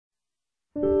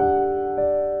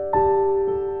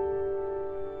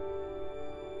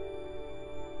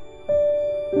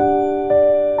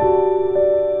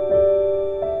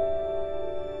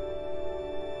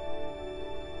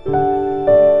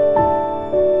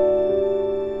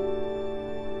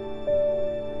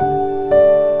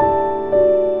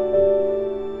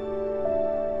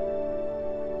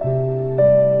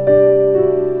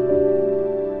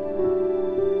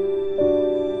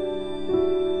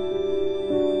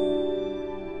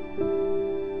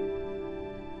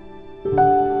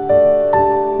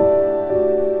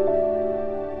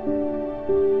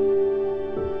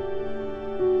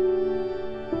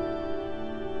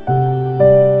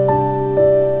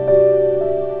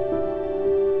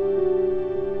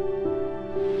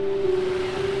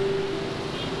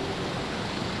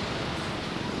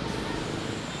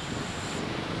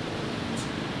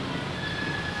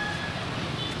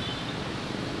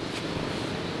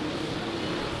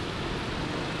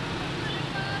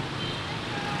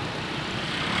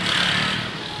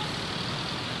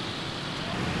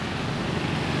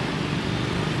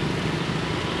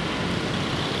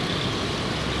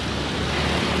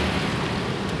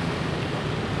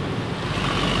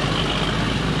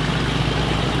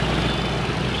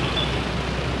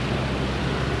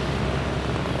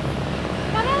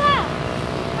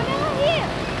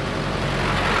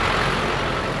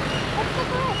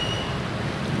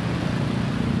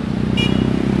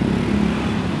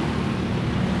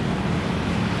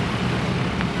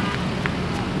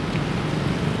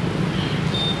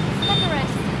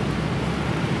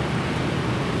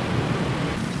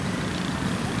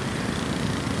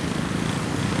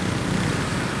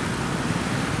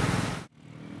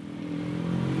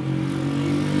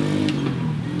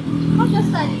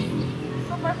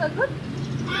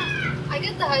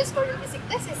the highest score in physics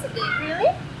test yesterday.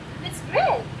 Really? That's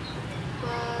great.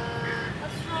 But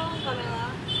What's wrong,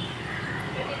 Camella?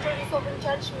 the teacher is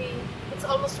overcharged me. It's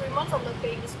almost 3 months I'm not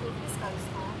paying the school fees,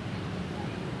 Callista.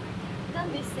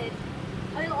 Don't be sad.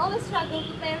 I will always struggle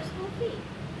to pay your school fee.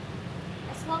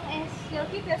 As long as you'll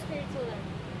keep your spirit to learn.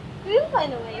 We will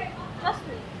find a way. Trust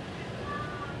me.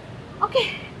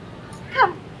 Okay,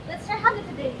 come. Let's try harder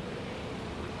today.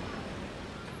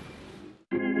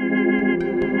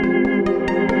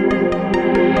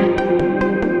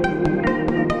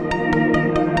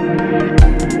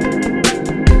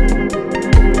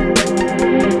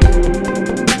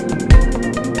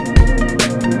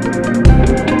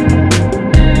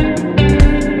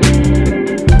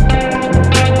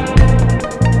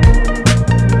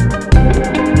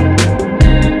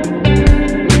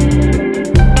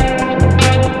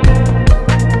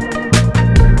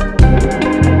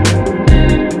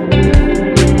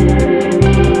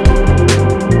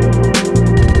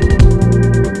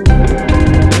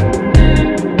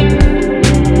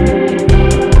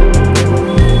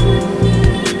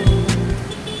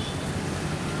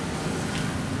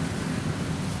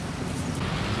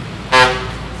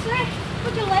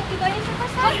 Would you like to buy in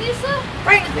superstar? Lisa!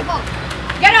 Bring these people!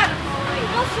 Get out!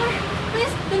 No, sir.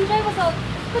 Please, don't drive us out.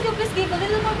 Could you please give a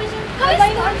little more vision? Callista! By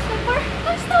buying a newspaper?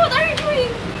 Callista, what are you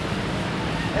doing?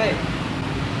 Hey,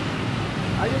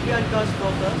 are you Bianca's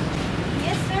daughter?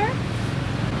 Yes, sir.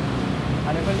 I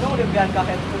never know that Bianca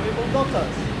had two people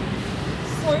daughters.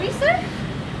 Sorry, sir.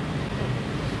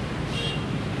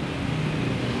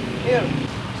 Here,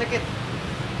 check it.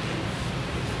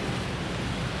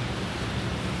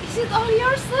 Is it all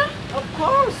yours, sir? Of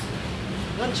course!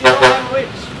 Don't you know I'm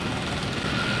rich?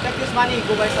 Take this money,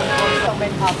 go buy some clothes,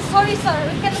 makeup. Sorry,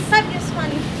 sir. We can accept this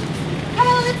money. Come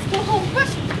on, let's go home.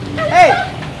 First. Hey!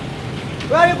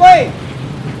 Where are you going?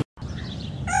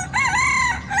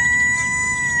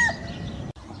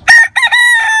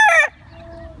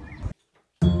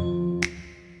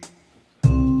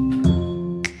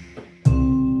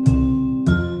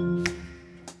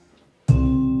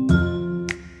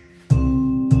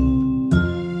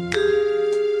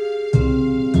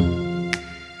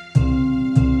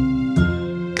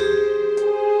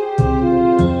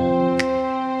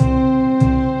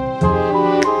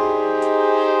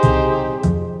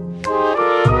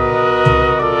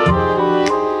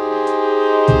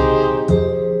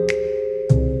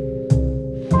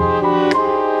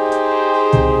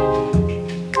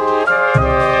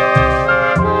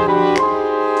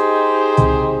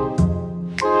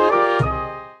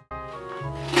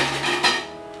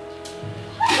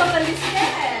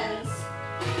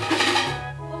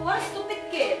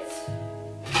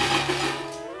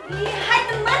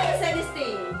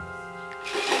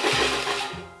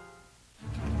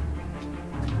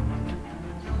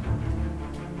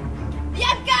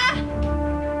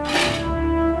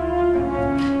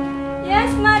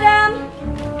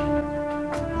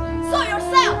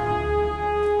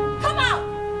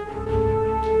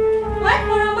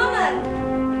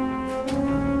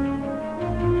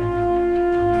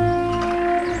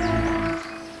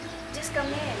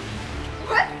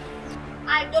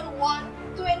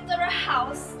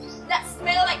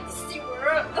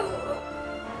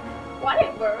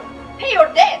 Whatever. Pay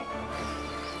your debt.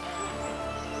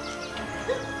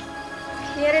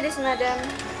 Here it is, madam.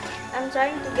 I'm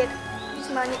trying to get this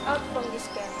money out from these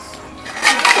cans.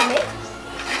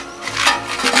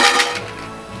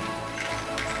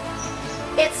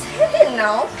 It's heavy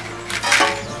now,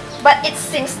 but it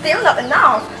seems still not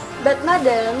enough. But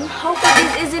madam, how come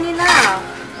this isn't enough?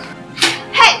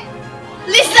 Hey,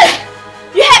 listen!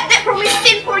 You had that from me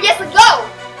since 4 years ago.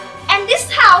 And this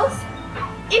house,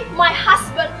 if my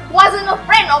husband wasn't a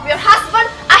friend of your husband,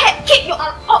 I had kicked you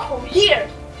out from here.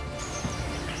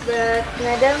 But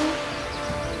madam,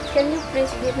 can you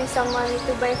please give me some money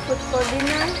to buy food for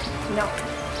dinner? No.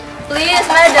 Please,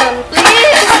 madam,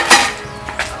 please!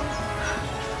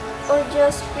 Or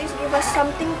just please give us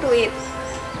something to eat.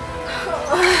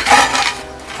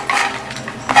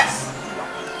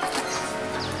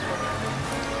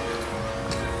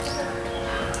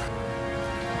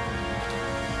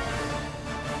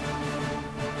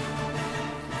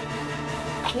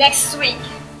 Next week,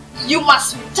 you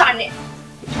must return it.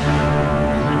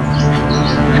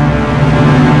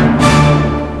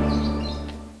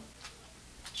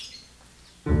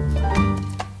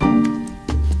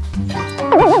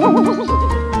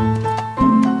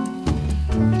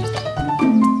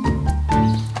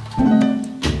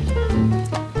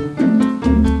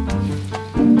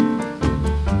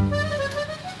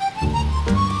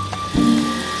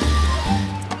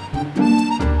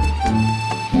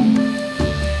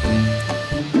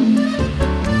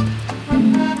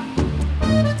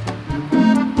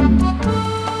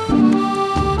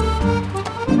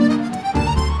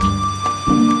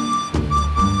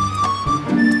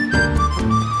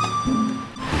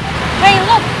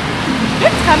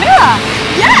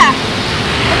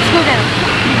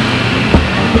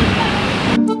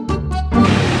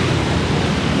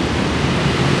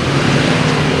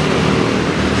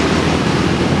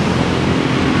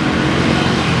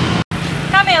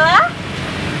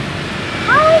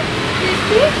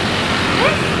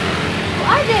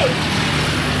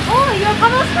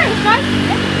 Camella's friends, right?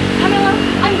 Camella,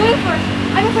 I'm going first.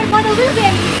 I'm afraid Mother will be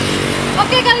angry.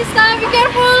 Okay, Callista, be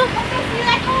careful. Okay, see you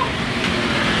later.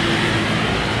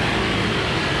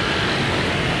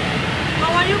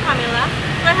 How are you, Camella?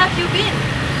 Where have you been?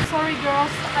 Sorry,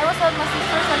 girls. I was at my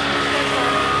sister's administration,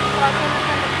 so I couldn't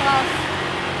attend the class.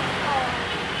 Oh,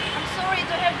 I'm sorry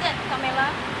to hear that, Camella.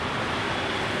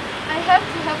 I have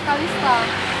to help Callista.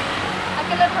 I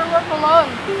can let her work alone.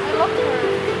 I love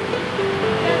her.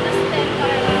 I understand,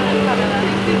 Camella.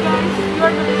 Thank you, guys. You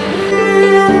are the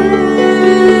best.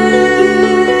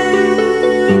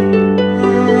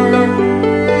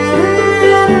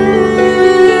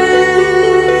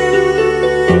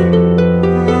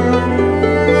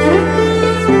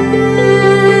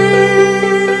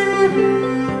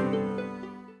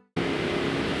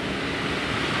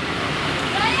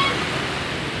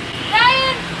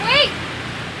 Brian, wait!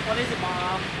 What is it,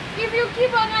 Mom? If you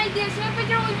keep on like this, your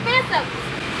picture will mess up.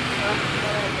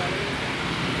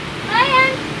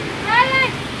 Brian!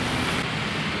 Brian!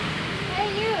 Hey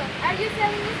you, are you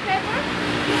selling newspaper?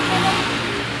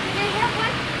 Can I have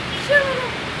one? Sure.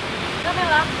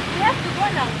 Camella, we have to go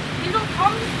now. You don't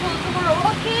come to school tomorrow,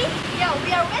 okay? Yeah, we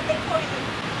are waiting for you.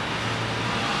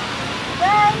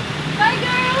 Bye! Bye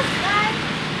girls! Bye!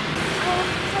 Oh,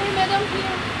 sorry madam,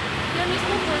 here. Your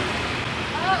newspaper.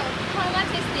 Oh, how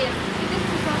much is this? It is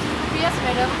 2,000 rupees,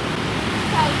 madam.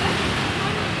 2,000?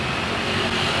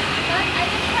 But I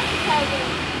don't have 2,000.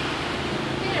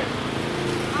 Here.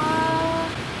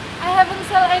 I haven't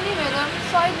sold any, madam,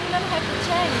 so I do not have to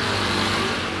change.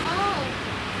 Oh.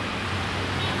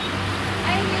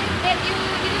 I mean that you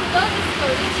didn't go to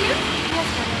school, did you? Yes,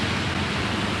 madam.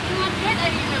 In what grade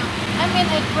are you now? I'm in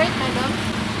 8th grade, madam.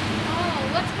 Oh,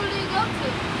 what school do you go to?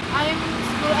 I'm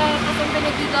school at SMP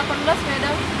Negeri 18,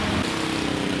 madam.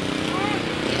 Oh,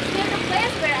 it's near the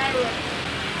place where I work.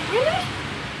 Really?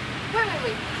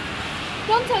 Wait.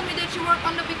 Don't tell me that you work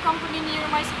on the big company near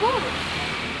my school.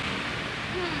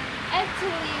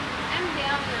 Actually, I'm the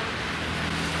owner.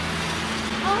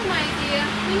 Oh my dear,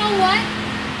 you know what?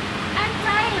 I'm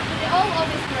trying to do the old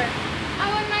office work. I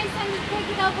want my son to take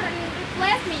it over and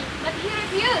replace me, but he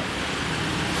refused.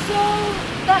 So,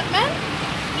 that man?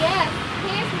 Yes,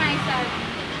 he is my son.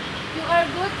 You are a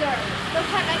good girl.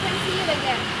 Perhaps I can see you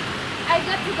again. I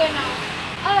got to go now.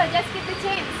 Oh, just keep the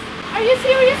change. Are you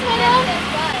serious, madam? Yes, that's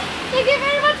right. Thank you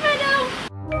very much, madam.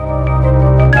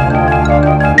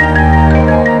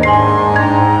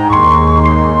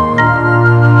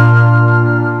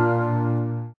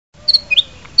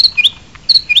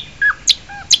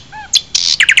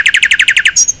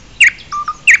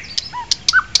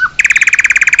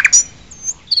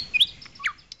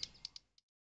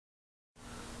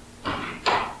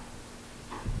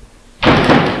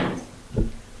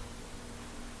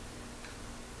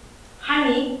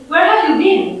 Honey, where have you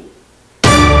been?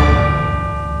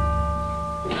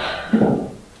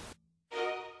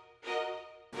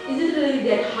 Is it really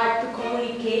that hard to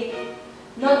communicate?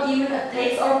 Not even a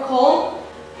text or call?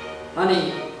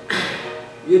 Honey,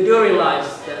 you do realize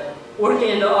that working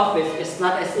in the office is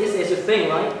not as easy as you think,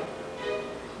 right?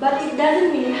 But it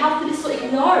doesn't mean you have to be so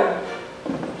ignored.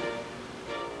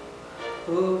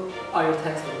 Who are you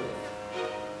texting with?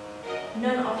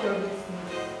 None of your business.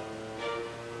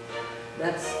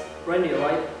 That's Randy,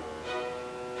 right?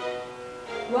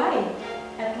 Why?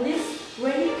 At least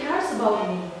Randy cares about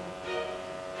me.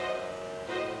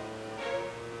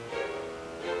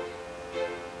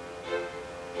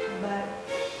 But,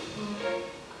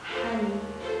 honey,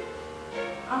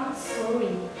 I'm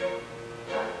sorry.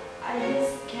 I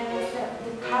just can't accept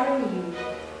the current you.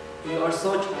 You are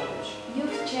so childish.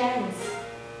 You've changed.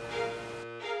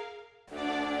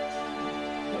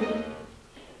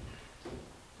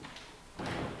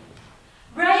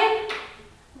 Brian!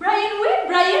 Brian, wait,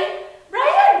 Brian!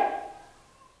 Brian!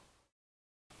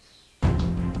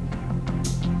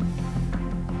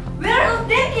 Where are those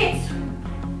dead kids?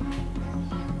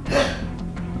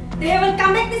 They haven't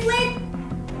come back this late?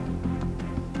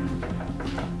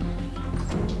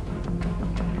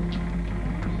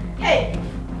 Hey!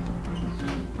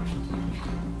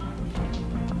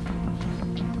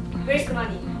 Where's the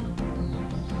money?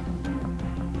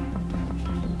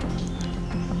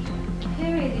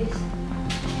 Here it is.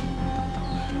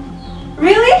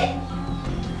 Really?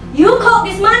 You called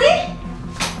this money?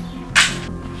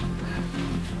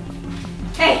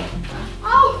 Hey!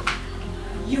 Oh!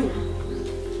 You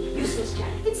useless guy.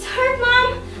 It's hurt,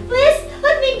 Mom! Please,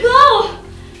 let me go!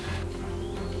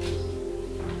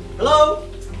 Hello?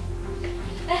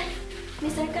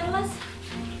 Mr. Carlos?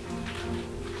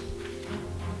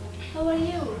 How are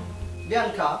you?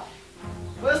 Bianca,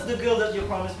 where's the girl that you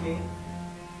promised me?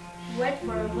 Wait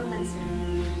for a moment, sir.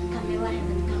 Camilla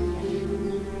haven't come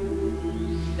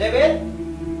yet. David,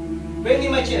 bring me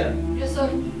my chair. Yes, sir.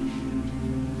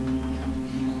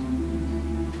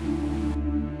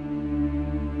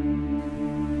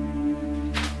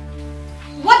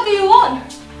 What do you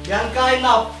want? Bianca,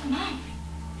 enough.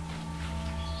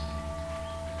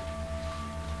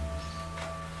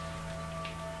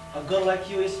 A girl like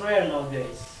you is rare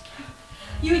nowadays.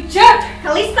 You jerk!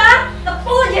 Callista,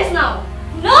 apologize now!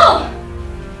 No!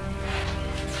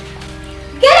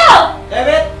 Get out!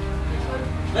 David,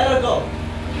 let her go.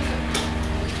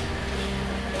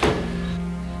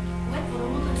 Wait for a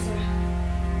moment, sir.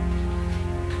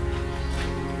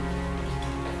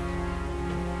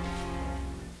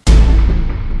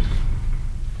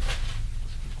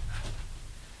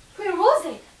 Where was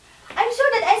it? I'm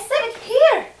sure that I set it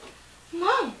here!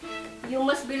 Mom! You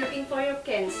must be looking for your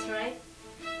cans, right?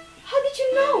 How did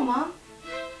you know, Mom?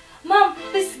 Mom,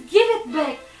 please give it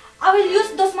back. I will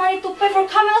use those money to pay for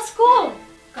Camella's school.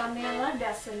 Camella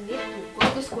doesn't need to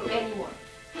go to school anymore.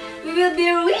 We will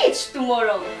be rich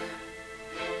tomorrow.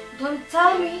 Don't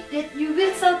tell me that you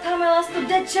will sell Camella's to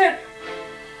that jerk.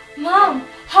 Mom,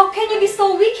 how can you be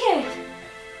so wicked?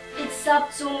 It's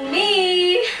up to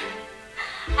me.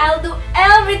 I'll do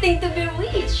everything to be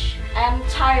rich. I'm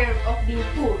tired of being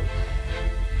poor.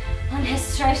 And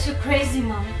this drives you crazy,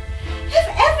 Mom. You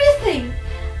have everything,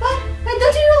 but why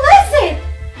don't you realize it?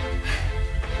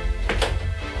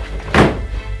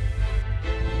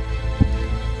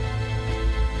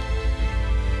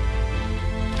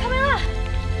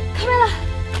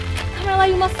 Camella,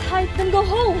 you must hide. Don't go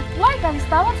home. Why,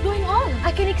 Callista? What's going on?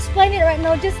 I can explain it right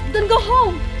now. Just don't go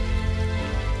home.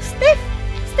 Steve,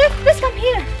 please come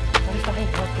here. Callista, hey,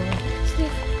 what's going on?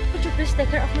 Steve, could you please take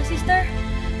care of my sister?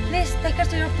 Please take her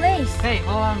to your place. Hey,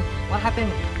 hold on. What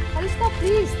happened? Callista,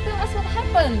 please tell us what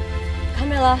happened.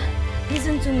 Camella,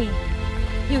 listen to me.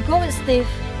 You go with Steve.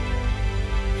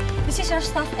 This is your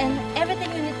stuff and everything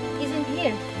you need is in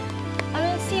here.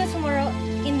 I will see you tomorrow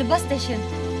in the bus station.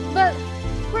 But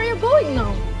where are you going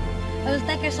now? I will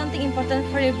take her something important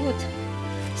for your good.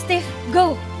 Steve,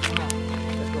 go!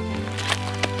 Let's go.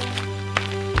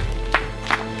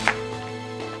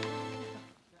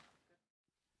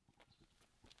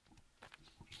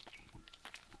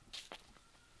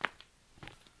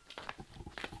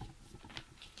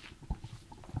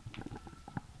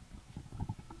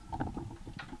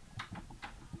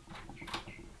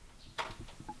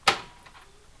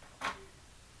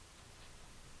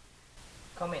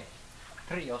 Come in.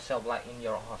 Treat yourself like in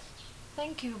your house.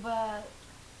 Thank you, but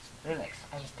Relax,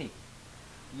 I'm Steve,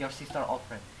 your sister old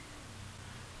friend.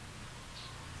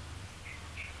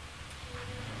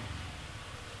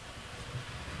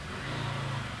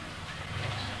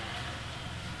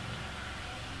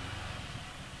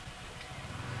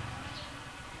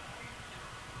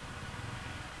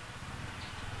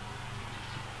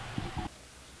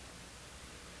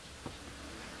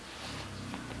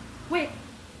 wait,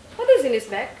 what is in his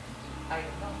bag? I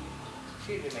don't know.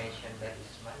 She mentioned that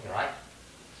it's money, right?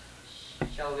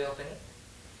 Shall we open it?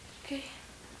 Okay.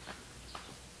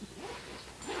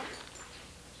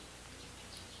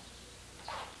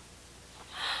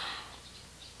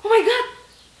 Oh my god!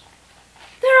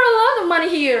 There are a lot of money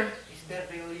here. Is that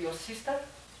really your sister?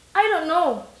 I don't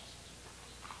know.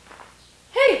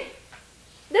 Hey!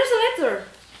 There's a letter.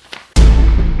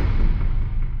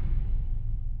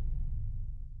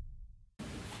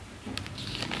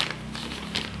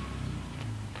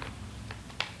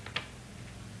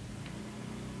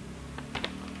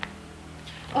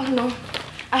 Oh no,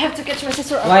 I have to catch my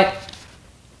sister up. Wait!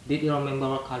 Did you remember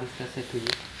what Callista said to you?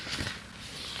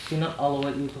 She not allow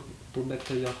you to back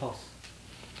to your house.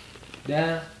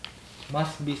 There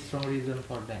must be strong reason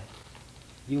for that.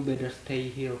 You better stay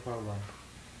here for a while.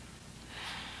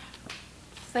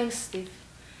 Thanks, Steve.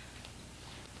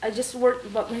 I just worried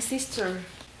about my sister.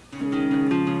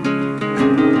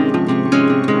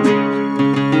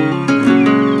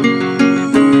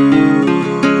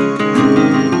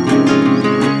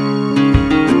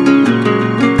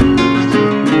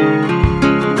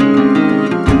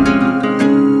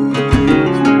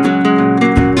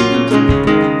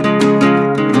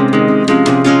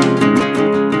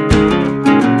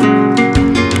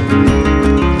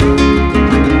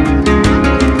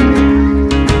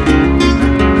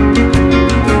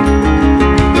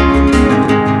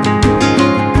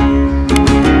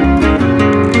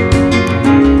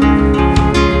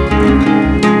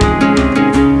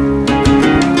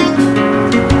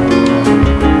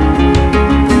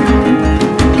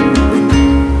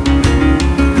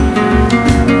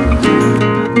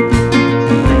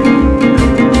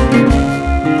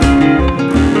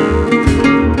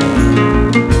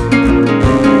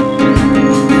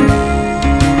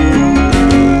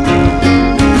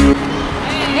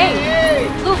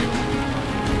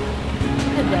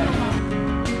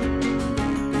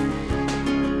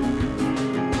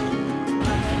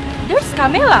 There's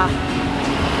Camella.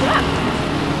 Yeah,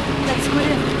 let's go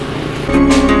in.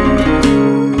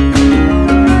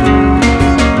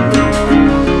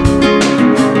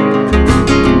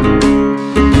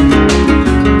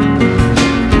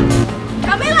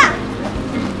 Camella!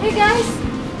 Hey guys!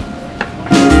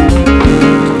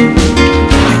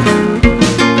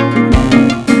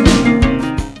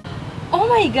 Oh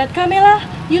my god, Camella,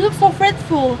 you look so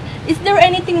fretful. Is there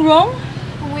anything wrong?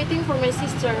 I'm waiting for my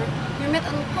sister. We made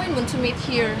an appointment to meet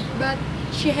here, but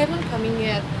she haven't coming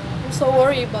yet. I'm so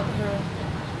worried about her.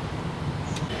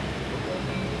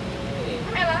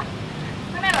 Camella?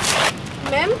 Camella?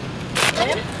 Ma'am?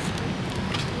 Ma'am?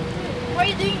 What are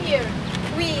you doing here?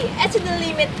 We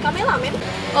accidentally met Camella, ma'am.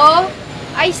 Oh,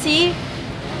 I see.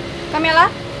 Camella,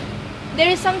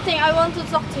 there is something I want to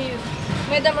talk to you.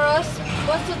 Madam Rose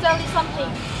wants to tell you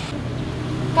something.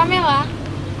 Camella,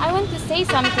 I want to say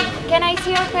something. Can I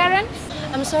see your parents?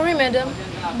 I'm sorry, madam,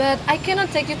 but I cannot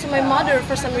take you to my mother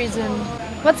for some reason.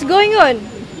 What's going on?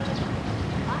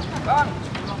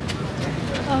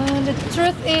 The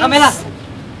truth is... Camella!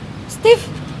 Steve!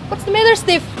 What's the matter,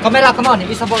 Steve? Camella, come on,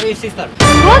 it's about your sister.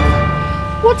 What?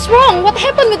 What's wrong? What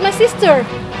happened with my sister?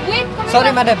 Wait, Camella.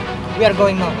 Sorry, madam. We are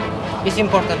going now. It's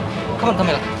important. Come on,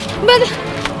 Camella. But...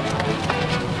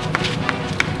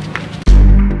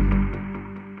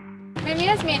 Ma'am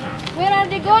Yasmin, where are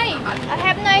they going? I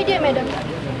have no idea, madam.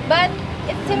 But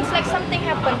it seems like something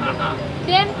happened.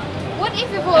 Then, what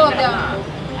if we follow them?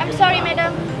 I'm sorry,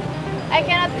 madam. I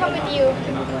cannot come with you.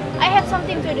 I have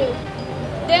something to do.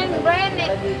 Then Brian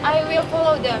and I will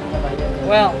follow them.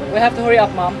 Well, we have to hurry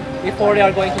up, mom, before they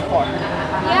are going to court.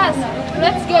 Yes,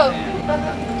 let's go.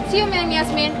 See you, Ma'am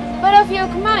Yasmin. Both of you,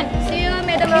 come on. See you,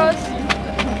 Madam Rose.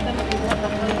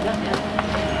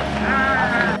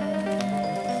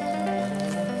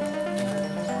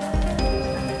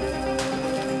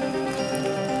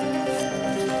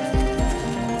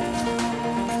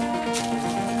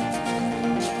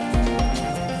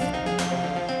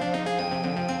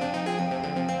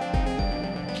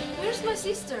 Where's my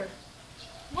sister?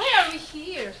 Why are we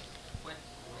here?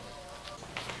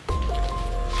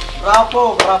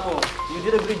 Bravo, bravo. You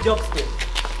did a great job, Steve.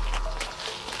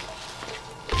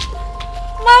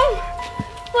 Mom!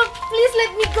 Mom, please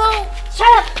let me go.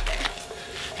 Shut up!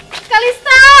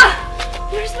 Callista!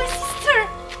 Where's my sister?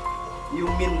 You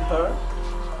mean her?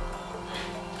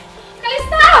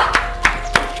 Callista!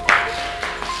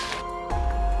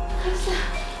 Callista,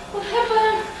 what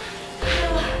happened?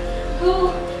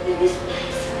 Go in this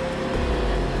place.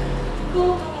 Go,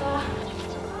 Camella.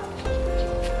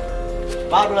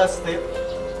 Marvelous, Steve.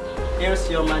 Here's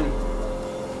your money.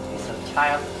 It's a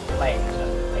child play.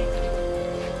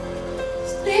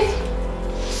 Steve,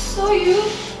 so you...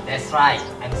 That's right.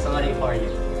 I'm sorry for you.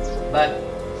 But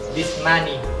this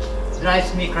money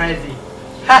drives me crazy.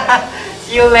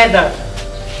 See you later.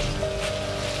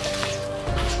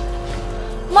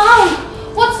 Mom,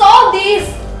 what's all this?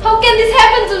 How can this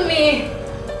happen to me?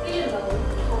 Do you know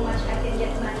how much I can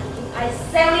get money if I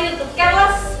sell you to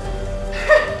Callista?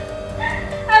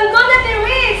 I'm gonna be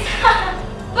rich!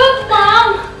 But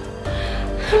Mom,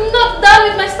 I'm not done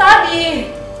with my study.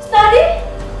 Study?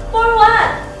 For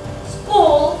what?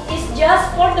 School is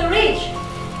just for the rich.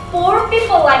 Poor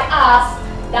people like us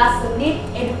doesn't need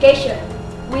education.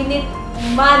 We need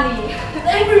money.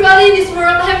 Everybody in this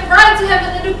world have right to have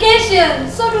an education.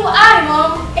 So do I,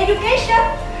 Mom. Education?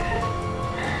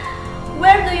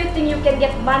 Where do you think you can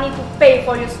get money to pay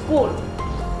for your school?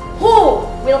 Who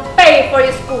will pay for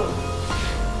your school?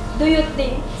 Do you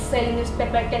think selling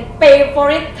newspaper can pay for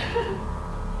it?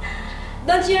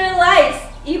 Don't you realize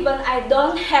even I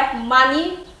don't have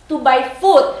money to buy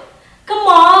food? Come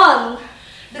on!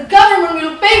 The government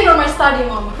will pay for my study,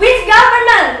 Mom. Which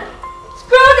government?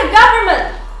 Screw the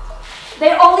government!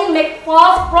 They only make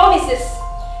false promises.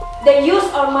 They use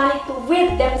our money to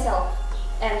weed themselves.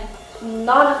 And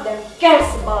none of them cares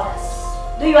about us.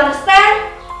 Do you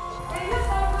understand? They use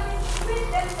our money to weed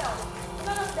themselves.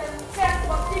 None of them cares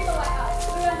about people like us.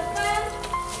 Do you understand?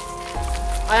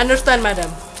 I understand,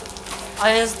 madam.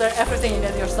 I understand everything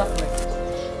that you're suffering.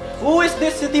 Who is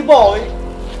this city boy?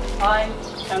 I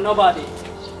am nobody.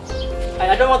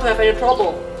 I don't want to have any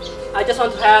trouble. I just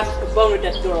want to have a bone with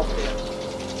that girl over there.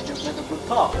 You make a good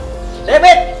talk.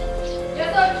 David!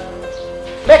 Yes,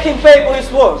 sir. Make him pay for his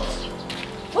words.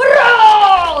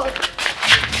 Hurrah!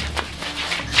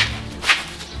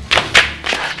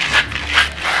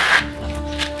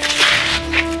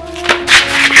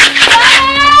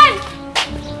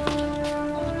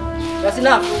 That's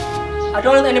enough. I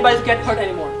don't want anybody to get hurt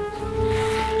anymore.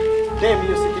 Damn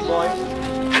you, city boy.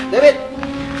 David,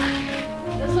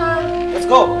 Yes, sir. let's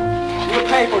go. You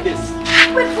pay pay for this.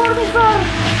 Wait for me, sir.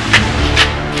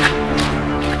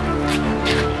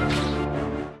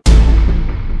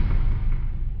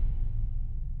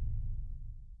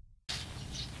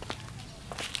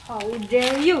 How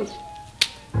dare you?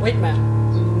 Wait,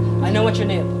 ma'am. I know what you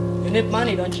need. You need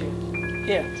money, don't you?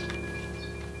 Here.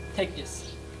 Take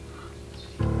this.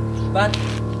 But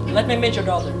let me meet your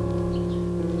daughter.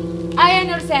 I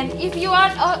understand. If you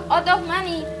are out of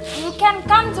money, you can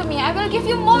come to me. I will give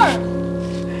you more.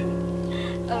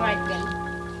 Alright then.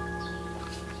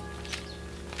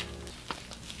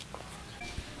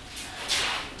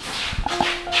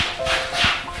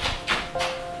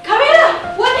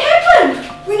 Camilla, what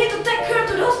happened? We need to take her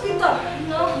to the hospital.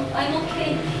 No, I'm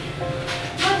okay.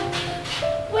 But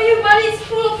why your body is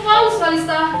full of fouls,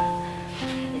 Callista?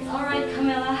 It's alright,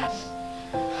 Camilla.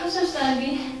 I'm so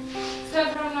sorry. So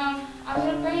from now, I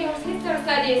will pay your sister's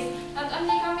studies. Not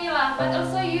only Camilla, but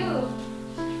also you.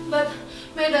 But,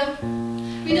 madam,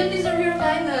 we don't deserve your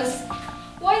kindness.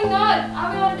 Why not?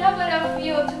 I will adopt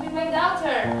you to be my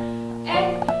daughter.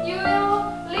 And you will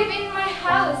live in my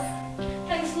house.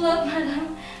 Thanks a lot,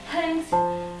 madam. Thanks.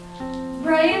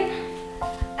 Brian,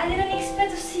 I didn't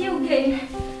expect to see you again.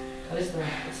 Callista,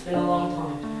 it's been a long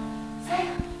time. So,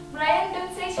 Brian,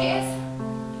 don't say she is.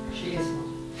 She is,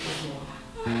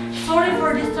 ma'am. Sorry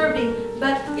for disturbing,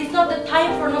 but it's not the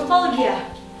time for nostalgia.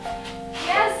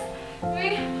 Yes,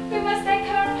 we must take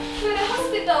her to the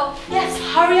hospital. Yes,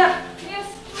 hurry up. Yes,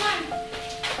 come on.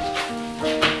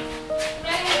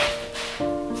 Brian.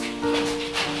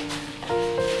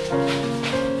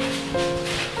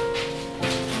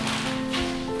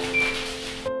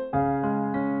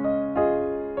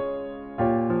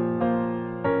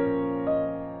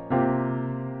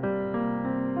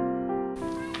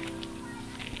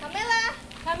 Camilla!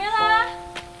 Camilla.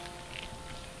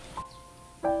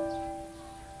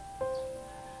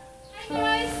 Hi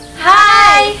guys.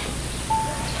 Hi!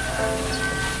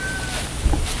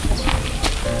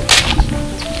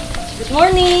 Good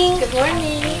morning. Good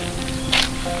morning.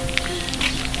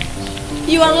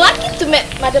 You are lucky to meet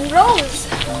Madam Rose.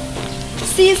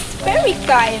 She is very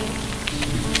kind.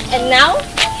 And now,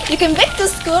 you can back to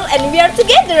school and we are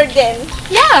together again.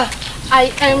 Yeah,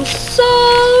 I am so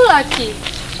lucky.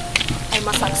 I'm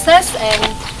a success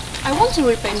and I want to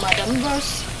repay Madam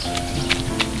Rose,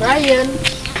 Brian,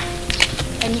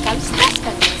 and Callista's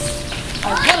kindness. I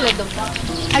will let them down.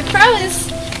 I promise.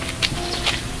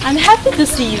 I'm happy to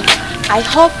see you. I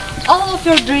hope all of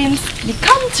your dreams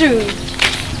become true.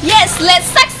 Yes, let's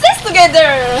success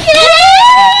together!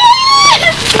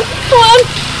 Come on.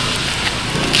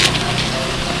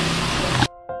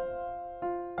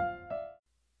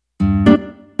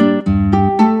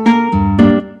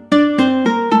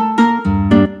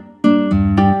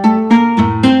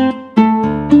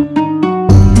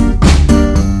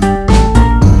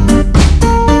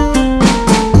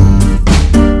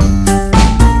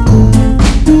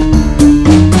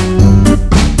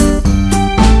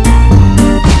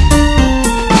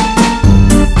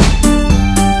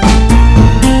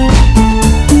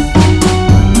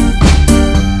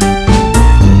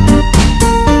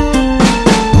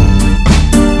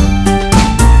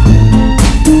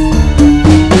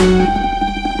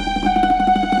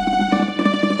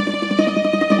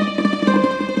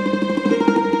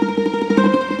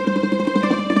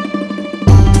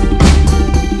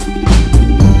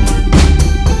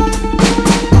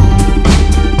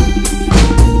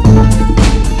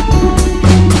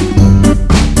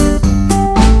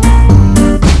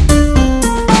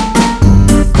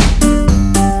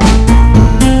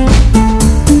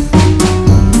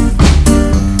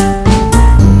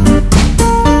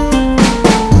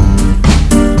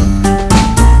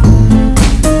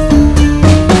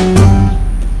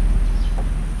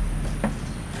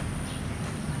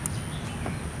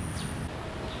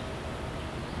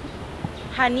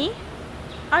 Honey,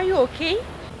 are you okay?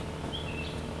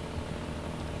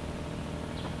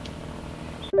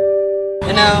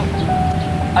 You know,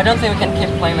 I don't think we can keep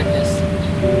playing like this.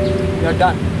 We're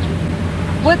done.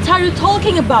 What are you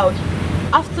talking about?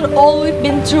 After all we've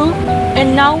been through,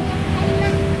 and now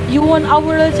you want our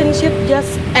relationship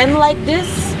just end like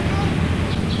this?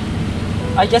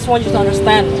 I just want you to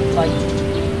understand, like,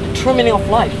 the true meaning of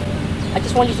life. I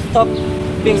just want you to stop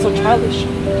being so childish,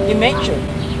 immature.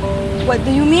 What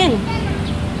do you mean?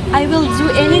 I will do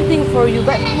anything for you,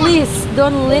 but please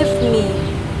don't leave me.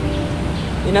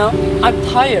 You know, I'm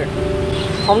tired.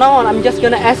 From now on, I'm just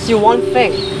gonna ask you one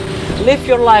thing. Live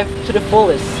your life to the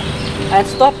fullest and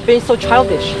stop being so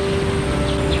childish.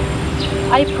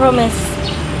 I promise.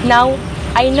 Now,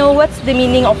 I know what's the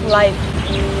meaning of life.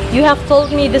 You have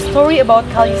told me the story about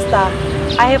Callista.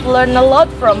 I have learned a lot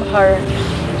from her.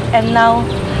 And now,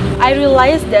 I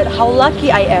realize that how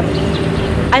lucky I am.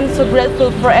 I'm so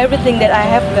grateful for everything that I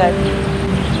have got.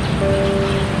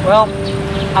 Well,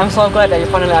 I'm so glad that you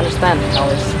finally understand,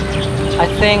 Alice. I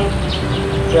think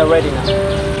we are ready now.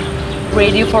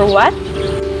 Ready for what?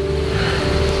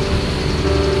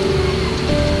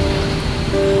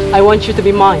 I want you to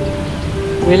be mine.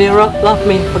 Will you love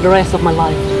me for the rest of my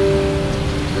life?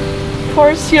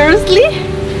 For seriously?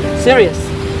 Serious.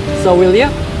 So will you?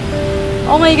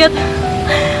 Oh my god,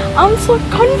 I'm so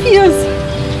confused.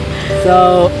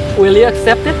 So, will you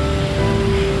accept it?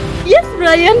 Yes,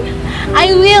 Brian,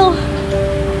 I will.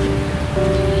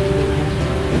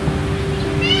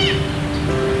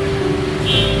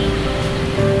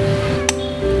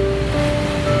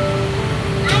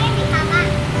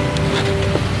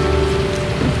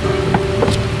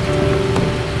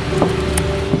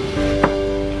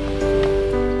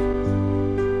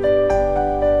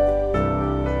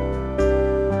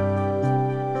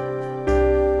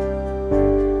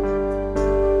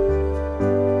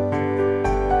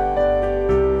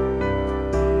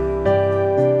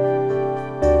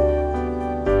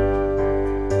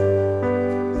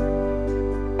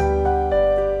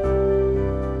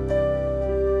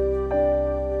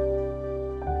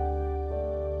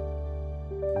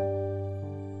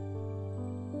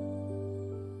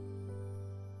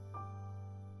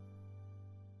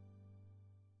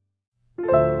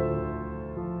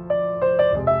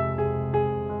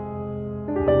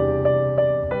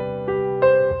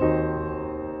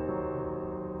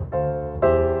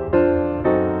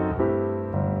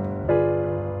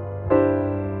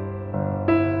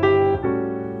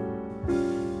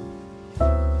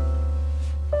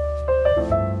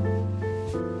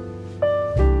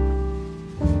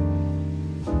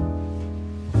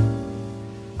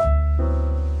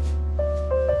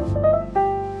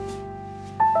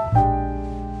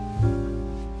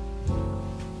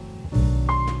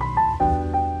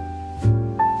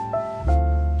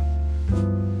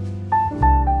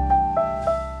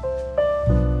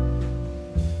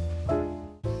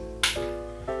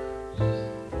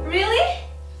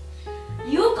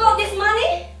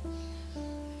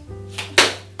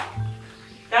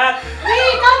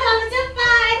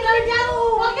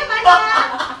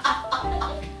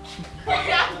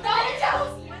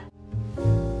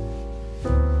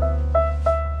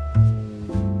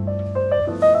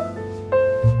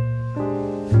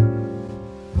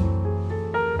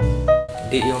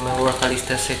 Did you remember what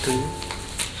Callista said to you?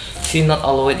 She not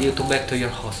allowed you to back to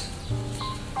your house.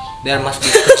 There must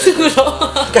be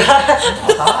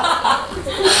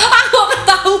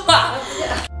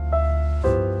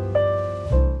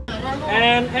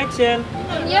And action.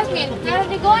 Yasmin, where are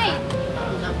they going?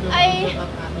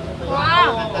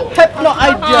 Wow. Have no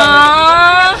idea.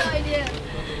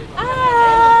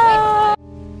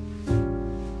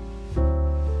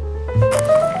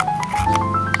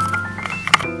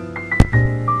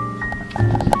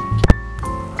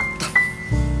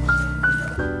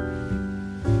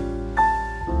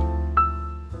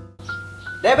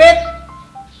 David,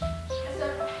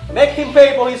 make him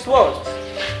pay for his words.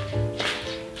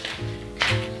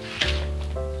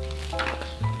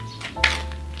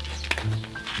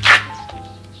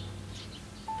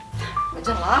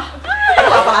 Macam lah.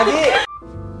 Apa lagi?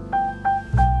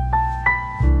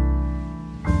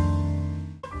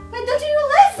 Why don't you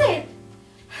realize it?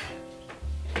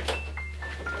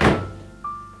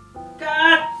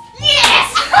 Cut.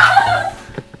 Yes!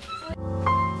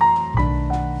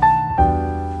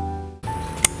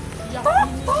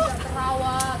 Tidak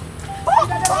terawat,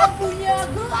 tidak ada lampunya,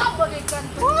 gelap bagaikan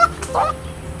tidak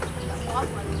muat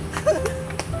lagi.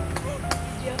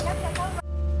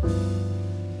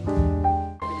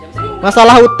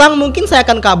 Masalah hutang mungkin saya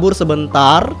akan kabur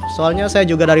sebentar. Soalnya saya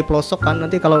juga dari pelosok kan.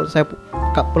 Nanti kalau saya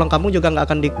pulang kampung juga nggak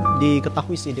akan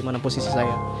diketahui sih di mana posisi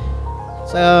saya.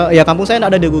 Ya kampung saya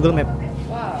nggak ada di Google Map.